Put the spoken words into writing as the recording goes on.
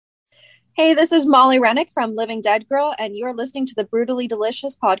Hey, this is Molly Rennick from Living Dead Girl, and you're listening to the Brutally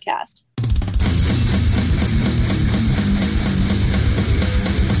Delicious podcast.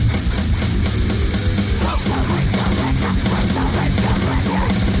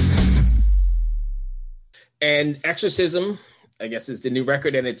 And Exorcism, I guess, is the new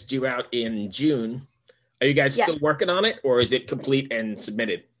record, and it's due out in June. Are you guys still working on it, or is it complete and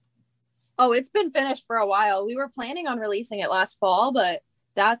submitted? Oh, it's been finished for a while. We were planning on releasing it last fall, but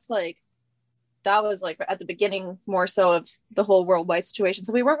that was at the beginning more so of the whole worldwide situation.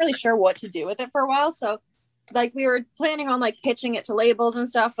 So we weren't really sure what to do with it for a while. So we were planning on pitching it to labels and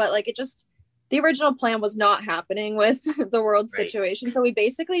stuff, but the original plan was not happening with the world situation. So we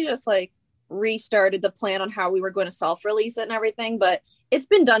basically just restarted the plan on how we were going to self-release it and everything, but it's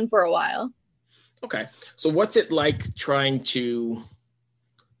been done for a while. Okay. So what's it like trying to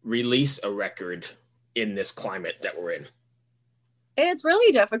release a record in this climate that we're in? It's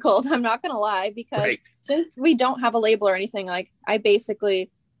really difficult. I'm not going to lie, because since we don't have a label or anything, I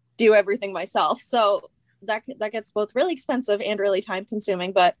basically do everything myself. So that gets both really expensive and really time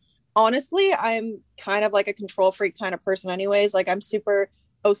consuming. But honestly, I'm kind of a control freak kind of person anyways. I'm super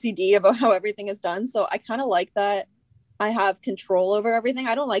OCD about how everything is done. So I kind of like that I have control over everything.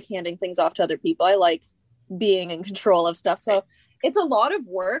 I don't like handing things off to other people. I like being in control of stuff. So it's a lot of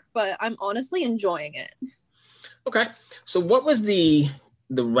work, but I'm honestly enjoying it. Okay. So what was the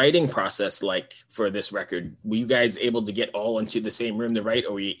writing process like for this record? Were you guys able to get all into the same room to write,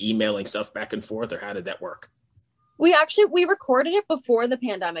 or were you emailing stuff back and forth, or how did that work? We recorded it before the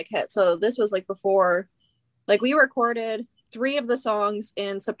pandemic hit. So this was before, we recorded 3 of the songs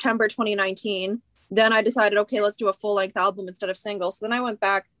in September 2019. Then I decided, okay, let's do a full length album instead of singles. So then I went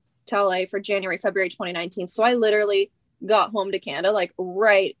back to LA for February 2019. So I literally got home to Canada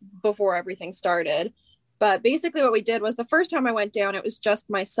right before everything started. But basically what we did was, the first time I went down, it was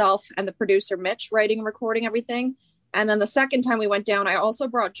just myself and the producer Mitch writing and recording everything. And then the second time we went down, I also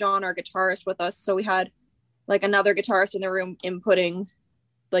brought John, our guitarist, with us. So we had another guitarist in the room inputting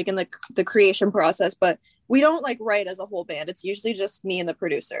in the creation process. But we don't write as a whole band. It's usually just me and the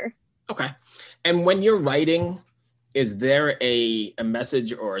producer. Okay. And when you're writing, is there a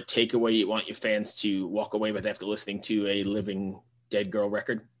message or a takeaway you want your fans to walk away with after listening to a Living Dead Girl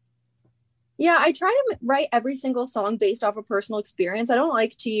record? Yeah, I try to write every single song based off of personal experience. I don't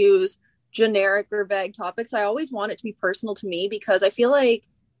like to use generic or vague topics. I always want it to be personal to me, because I feel like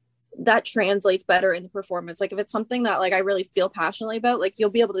that translates better in the performance. If it's something that I really feel passionately about, you'll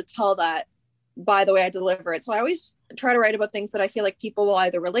be able to tell that by the way I deliver it. So I always try to write about things that I feel like people will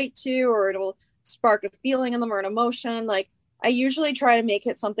either relate to, or it will spark a feeling in them or an emotion. I usually try to make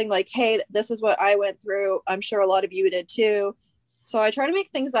it something hey, this is what I went through. I'm sure a lot of you did too. So I try to make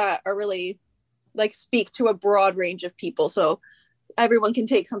things that are really speak to a broad range of people, so everyone can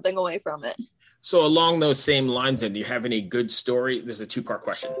take something away from it. So along those same lines, then, do you have any good story? This is a 2-part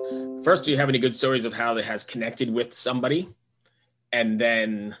question. First, do you have any good stories of how it has connected with somebody? And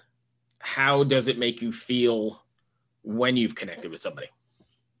then how does it make you feel when you've connected with somebody?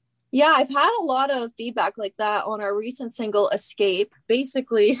 Yeah, I've had a lot of feedback like that on our recent single, Escape.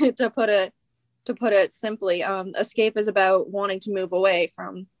 Basically, to put it simply, escape is about wanting to move away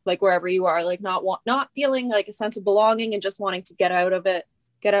from wherever you are, not feeling a sense of belonging, and just wanting to get out of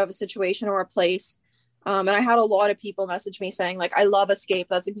a situation or a place. And I had a lot of people message me saying I love Escape.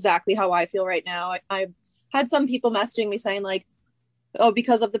 That's exactly how I feel right now. I've had some people messaging me saying oh,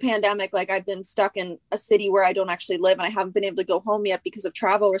 because of the pandemic, I've been stuck in a city where I don't actually live, and I haven't been able to go home yet because of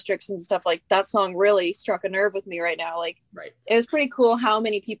travel restrictions and stuff. That song really struck a nerve with me right now. It was pretty cool how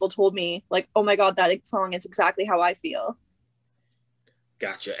many people told me oh my God, that song is exactly how I feel.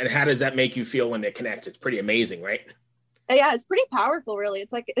 Gotcha. And how does that make you feel when they connect? It's pretty amazing, right? Yeah, it's pretty powerful, really.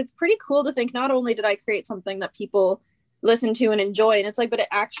 It's pretty cool to think not only did I create something that people listen to and enjoy, and but it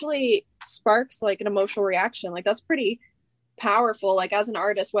actually sparks an emotional reaction. That's pretty powerful. As an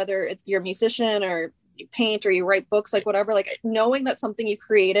artist, whether it's you're a musician or you paint or you write books, whatever, knowing that something you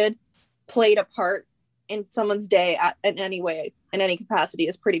created played a part in someone's day in any way, in any capacity,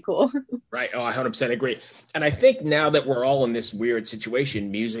 is pretty cool. Right. Oh, I 100% agree. And I think now that we're all in this weird situation,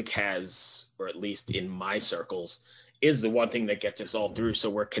 music has, or at least in my circles, is the one thing that gets us all through.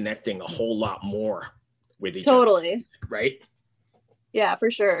 So we're connecting a whole lot more with each other. Totally. Right? Yeah, for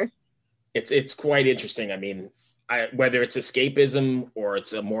sure. It's quite interesting. I mean, whether it's escapism or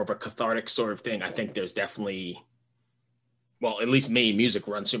it's a more of a cathartic sort of thing, I think there's definitely, well, at least me, music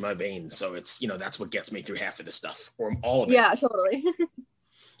runs through my veins. So it's, that's what gets me through half of the stuff, or all of it. Yeah, totally.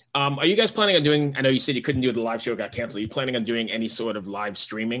 Are you guys planning on doing, I know you said you couldn't do the live show, got canceled. Are you planning on doing any sort of live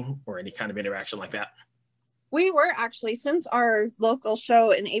streaming or any kind of interaction like that? We were actually, since our local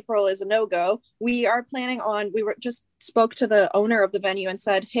show in April is a no-go, we are planning on, we were just spoke to the owner of the venue and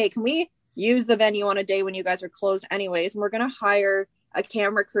said, hey, can we use the venue on a day when you guys are closed anyways? And we're going to hire a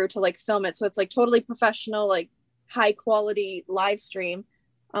camera crew to like film it. So it's like totally professional, like high quality live stream.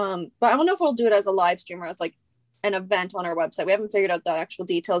 But I don't know if we'll do it as a live stream or as like an event on our website. We haven't figured out the actual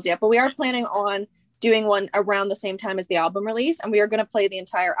details yet, but we are planning on doing one around the same time as the album release. And we are going to play the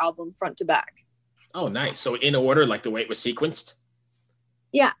entire album front to back. Oh, nice. So in order, like the way it was sequenced?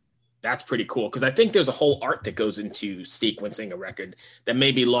 Yeah. That's pretty cool. Because I think there's a whole art that goes into sequencing a record that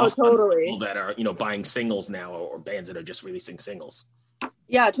may be lost on people that are, buying singles now or bands that are just releasing singles.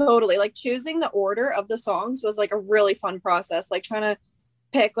 Yeah, totally. Like choosing the order of the songs was like a really fun process. Like trying to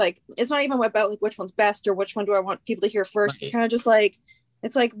pick, like, it's not even about like which one's best or which one do I want people to hear first. Right. It's kind of just like,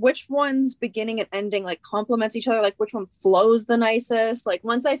 it's like which one's beginning and ending like complements each other, like which one flows the nicest. Like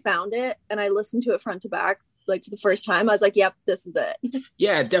once I found it and I listened to it front to back like for the first time, I was like, yep, this is it.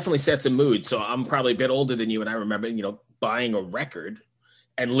 Yeah, it definitely sets a mood. So I'm probably a bit older than you, and I remember buying a record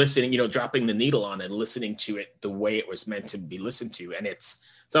and listening, dropping the needle on and listening to it the way it was meant to be listened to. And it's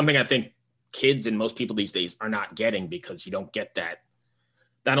something I think kids and most people these days are not getting, because you don't get that.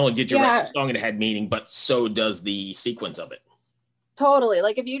 Not only did you write the song and it had meaning, but so does the sequence of it. Totally.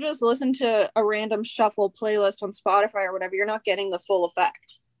 Like if you just listen to a random shuffle playlist on Spotify or whatever, you're not getting the full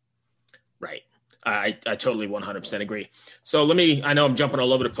effect. Right. I totally 100% agree. So I know I'm jumping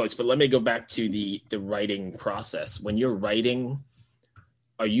all over the place, but let me go back to the writing process. When you're writing,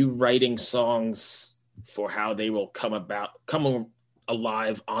 are you writing songs for how they will come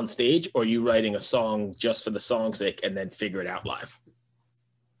alive on stage, or are you writing a song just for the song's sake and then figure it out live?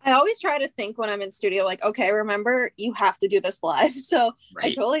 I always try to think when I'm in studio, like, okay, remember, you have to do this live. So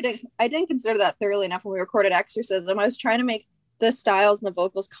right. I didn't consider that thoroughly enough when we recorded Exorcism. I was trying to make the styles and the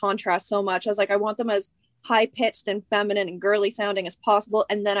vocals contrast so much. I was like, I want them as high pitched and feminine and girly sounding as possible.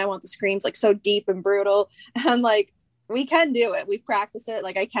 And then I want the screams like so deep and brutal. And like, we can do it. We've practiced it.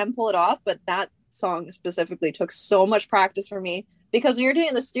 Like I can pull it off, but that song specifically took so much practice for me, because when you're doing it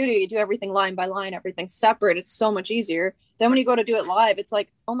in the studio, you do everything line by line, everything separate. It's so much easier. Then when you go to do it live, it's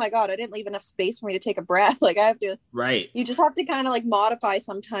like, oh my God, I didn't leave enough space for me to take a breath. Like I have to, right. You just have to kind of like modify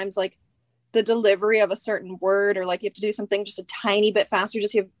sometimes like the delivery of a certain word, or like you have to do something just a tiny bit faster,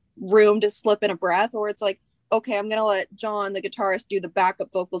 just to have room to slip in a breath. Or it's like, okay, I'm going to let John, the guitarist, do the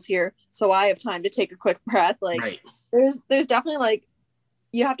backup vocals here, so I have time to take a quick breath. Like right. There's definitely like,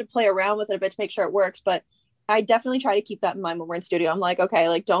 you have to play around with it a bit to make sure it works. But I definitely try to keep that in mind when we're in studio. I'm like, okay,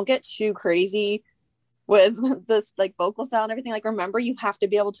 like don't get too crazy with this like vocal style and everything. Like remember, you have to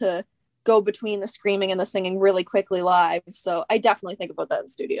be able to go between the screaming and the singing really quickly live. So I definitely think about that in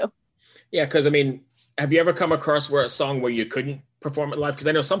the studio. Yeah, because I mean, have you ever come across a song where you couldn't perform it live? Because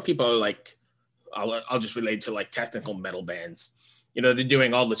I know some people are like, I'll just relate to like technical metal bands. They're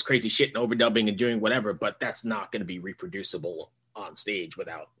doing all this crazy shit and overdubbing and doing whatever, but that's not going to be reproducible on stage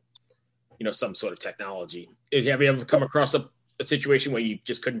without, some sort of technology. Have you ever come across a situation where you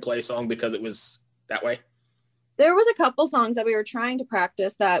just couldn't play a song because it was that way? There was a couple songs that we were trying to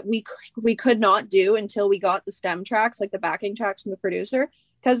practice that we could not do until we got the stem tracks, like the backing tracks from the producer.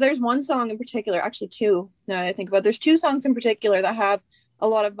 Because there's one song in particular, actually two, now that I think about it, there's two songs in particular that have a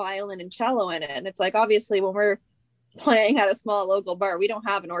lot of violin and cello in it. And it's like, obviously, when we're playing at a small local bar, we don't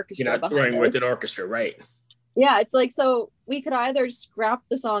have an orchestra. You're not touring with an orchestra, right? Yeah, it's like, so we could either scrap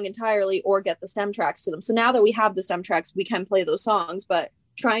the song entirely or get the stem tracks to them. So now that we have the stem tracks, we can play those songs, but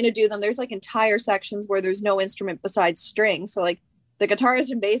trying to do them, there's like entire sections where there's no instrument besides strings. So like the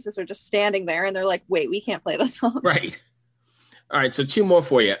guitarist and bassist are just standing there and they're like, wait, we can't play the song. Right. All right. So two more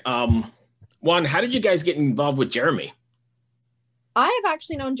for you. One, how did you guys get involved with Jeremy? I have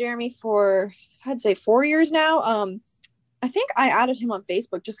actually known Jeremy for, I'd say 4 years now. I think I added him on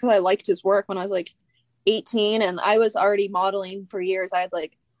Facebook just because I liked his work when I was like 18, and I was already modeling for years. I had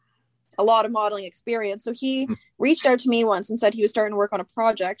like a lot of modeling experience. So he reached out to me once and said he was starting to work on a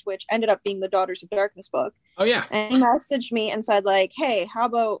project, which ended up being the Daughters of Darkness book. Oh yeah. And he messaged me and said like, hey, how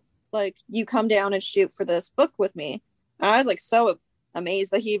about like you come down and shoot for this book with me? And I was like so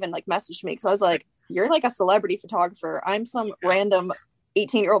amazed that he even like messaged me, because I was like, you're like a celebrity photographer. I'm some random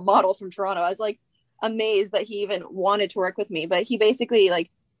 18-year-old model from Toronto. I was like amazed that he even wanted to work with me. But he basically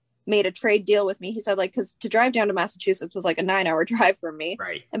like made a trade deal with me. He said like, because to drive down to Massachusetts was like a 9-hour drive from me.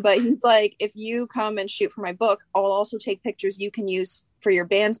 Right. But he's like, if you come and shoot for my book, I'll also take pictures you can use for your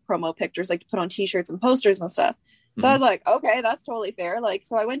band's promo pictures, like to put on t-shirts and posters and stuff. So I was like, okay, that's totally fair. Like,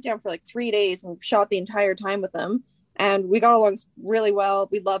 so I went down for like 3 days and shot the entire time with him. And we got along really well.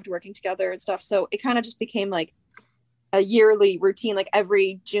 We loved working together and stuff. So it kind of just became like a yearly routine. Like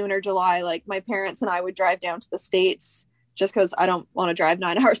every June or July, like my parents and I would drive down to the States just because I don't want to drive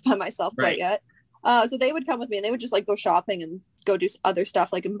 9 hours by myself quite yet. So they would come with me and they would just like go shopping and go do other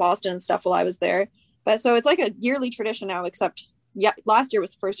stuff like in Boston and stuff while I was there. But so it's like a yearly tradition now, except last year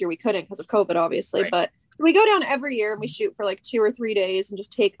was the first year we couldn't because of COVID, obviously. Right. But we go down every year and we shoot for like 2 or 3 days and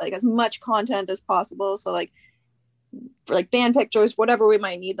just take like as much content as possible. So like for like band pictures, whatever we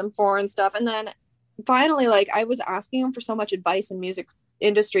might need them for and stuff. And then finally, like I was asking him for so much advice in music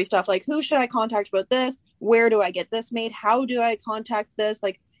industry stuff, like who should I contact about this? Where do I get this made? How do I contact this?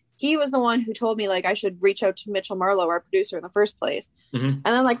 Like he was the one who told me like I should reach out to Mitchell Marlowe, our producer, in the first place. Mm-hmm. And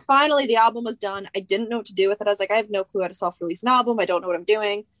then like finally the album was done. I didn't know what to do with it. I was like, I have no clue how to self-release an album. I don't know what I'm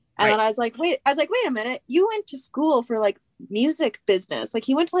doing. And then I was like, wait a minute. You went to school for like music business. Like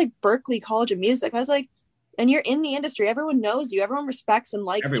he went to like Berklee College of Music. I was like, and you're in the industry. Everyone knows you. Everyone respects and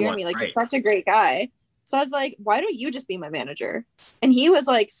likes Jeremy. Like you're such a great guy. So I was like, why don't you just be my manager? And he was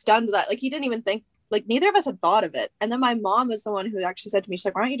like stunned with that. Like he didn't even think, like neither of us had thought of it. And then my mom was the one who actually said to me, she's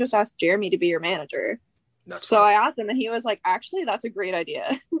like, why don't you just ask Jeremy to be your manager? That's so funny. I asked him and he was like, actually, that's a great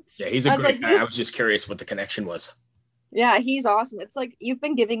idea. Yeah, he's a great guy. I was just curious what the connection was. Yeah, he's awesome. It's like, you've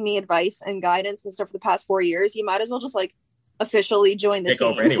been giving me advice and guidance and stuff for the past 4 years. You might as well just like officially join the team. Take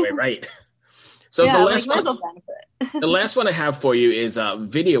over anyway, right? So yeah, the last one I have for you is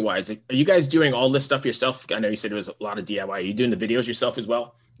video wise. Are you guys doing all this stuff yourself? I know you said it was a lot of DIY. Are you doing the videos yourself as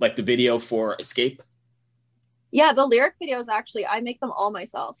well? Like the video for Escape? Yeah, the lyric videos, actually, I make them all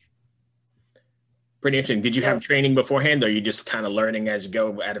myself. Pretty interesting. Did you have training beforehand or are you just kind of learning as you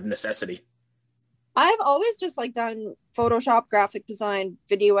go out of necessity? I've always just like done Photoshop, graphic design,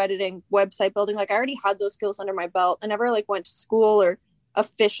 video editing, website building. Like I already had those skills under my belt. I never like went to school or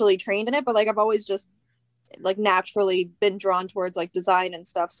officially trained in it, but like I've always just like naturally been drawn towards like design and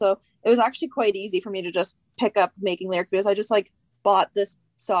stuff. So it was actually quite easy for me to just pick up making lyric videos. I just like bought this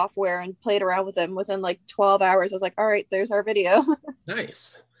software and played around with them. Within like 12 hours, I was like, all right, there's our video.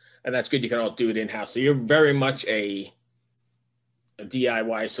 Nice. And that's good. You can all do it in-house. So you're very much a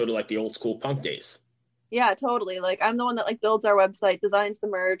DIY, sort of like the old school punk days. Yeah, totally. Like I'm the one that like builds our website, designs the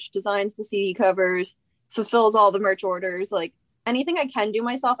merch, designs the CD covers, fulfills all the merch orders. Like anything I can do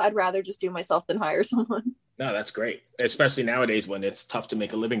myself, I'd rather just do myself than hire someone. No, that's great. Especially nowadays when it's tough to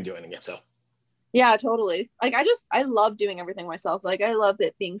make a living doing it. So yeah, totally. Like I love doing everything myself. Like I love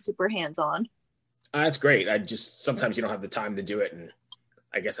it being super hands-on. That's great. Sometimes you don't have the time to do it. And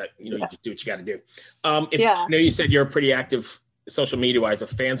I guess you just do what you got to do. I know you said you're pretty active social media wise.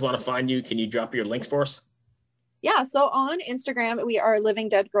 If fans want to find you, can you drop your links for us? Yeah. So on Instagram, we are Living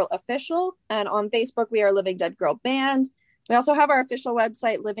Dead Girl Official. And on Facebook, we are Living Dead Girl Band. We also have our official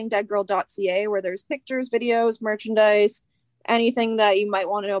website, livingdeadgirl.ca, where there's pictures, videos, merchandise, anything that you might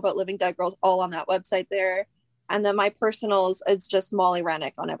want to know about Living Dead Girls, all on that website there. And then my personals, it's just Molly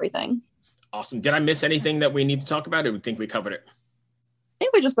Rennick on everything. Awesome. Did I miss anything that we need to talk about, or do you think we covered it? I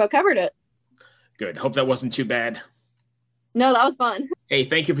think we just about covered it. Good. Hope that wasn't too bad. No, that was fun. Hey,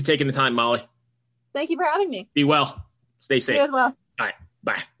 thank you for taking the time, Molly. Thank you for having me. Be well. Stay safe. You as well. All right.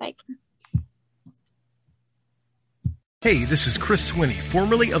 Bye. Bye. Hey, this is Chris Swinney,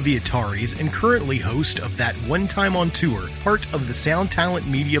 formerly of the Ataris and currently host of That One Time on Tour, part of the Sound Talent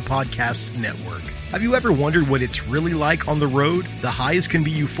Media Podcast Network. Have you ever wondered what it's really like on the road? The highs can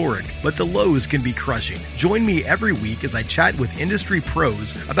be euphoric, but the lows can be crushing. Join me every week as I chat with industry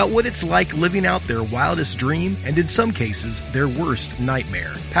pros about what it's like living out their wildest dream and, in some cases, their worst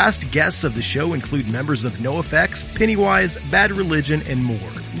nightmare. Past guests of the show include members of NoFX, Pennywise, Bad Religion, and more.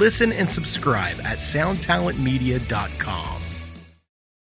 Listen and subscribe at soundtalentmedia.com.